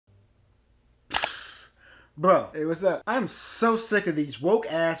Bro, Hey, what's up? I'm so sick of these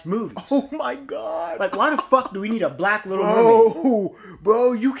woke-ass movies. Oh my god. Like, why the fuck do we need a black Little Mermaid?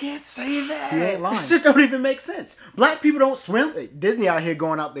 Bro, you can't say that. You ain't lying. This This shit don't even make sense. Black people don't swim. Hey, Disney out here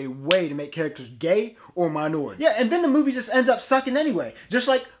going out their way to make characters gay or minority. Yeah, and then the movie just ends up sucking anyway. Just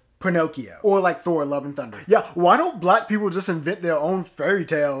like Pinocchio. Or like Thor, Love and Thunder. Yeah, why don't black people just invent their own fairy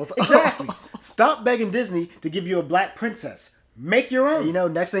tales? Exactly. Stop begging Disney to give you a black princess. Make your own. And you know,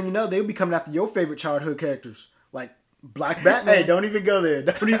 next thing you know, they'll be coming after your favorite childhood characters. Like Black Batman. Hey, don't even go there.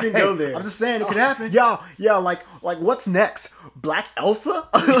 Don't even go there. I'm just saying, it could happen. Yeah, like what's next? Black Elsa?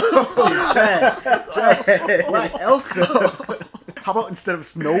 Chad. Black Elsa. How about instead of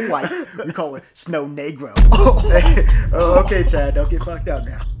Snow White, we call it Snow Negro? Okay, Chad, don't get fucked up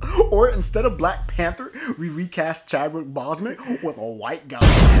now. Or instead of Black Panther, we recast Chadwick Boseman with a white guy,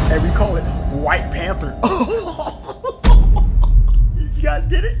 and we call it White Panther. You guys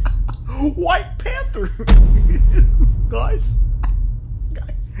get it? White Panther. Guys,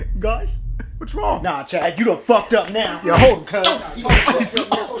 what's wrong? Nah, Chad, you done fucked up now. Yeah, hold on, cuz.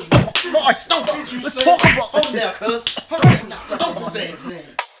 Let's talk about this. Hold on, cuz.